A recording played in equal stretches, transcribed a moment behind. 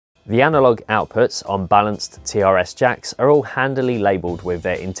The analog outputs on balanced TRS jacks are all handily labelled with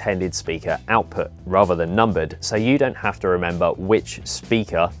their intended speaker output rather than numbered, so you don't have to remember which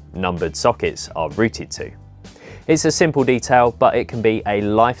speaker numbered sockets are routed to. It's a simple detail, but it can be a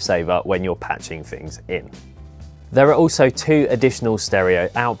lifesaver when you're patching things in. There are also 2 additional stereo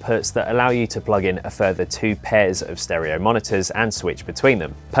outputs that allow you to plug in a further 2 pairs of stereo monitors and switch between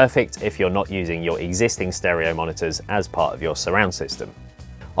them. Perfect if you're not using your existing stereo monitors as part of your surround system.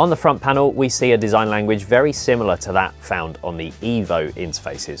 On the front panel, we see a design language very similar to that found on the Evo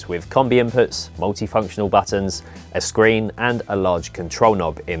interfaces, with combi inputs, multifunctional buttons, a screen, and a large control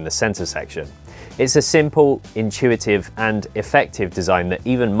knob in the center section. It's a simple, intuitive, and effective design that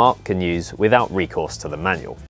even Mark can use without recourse to the manual.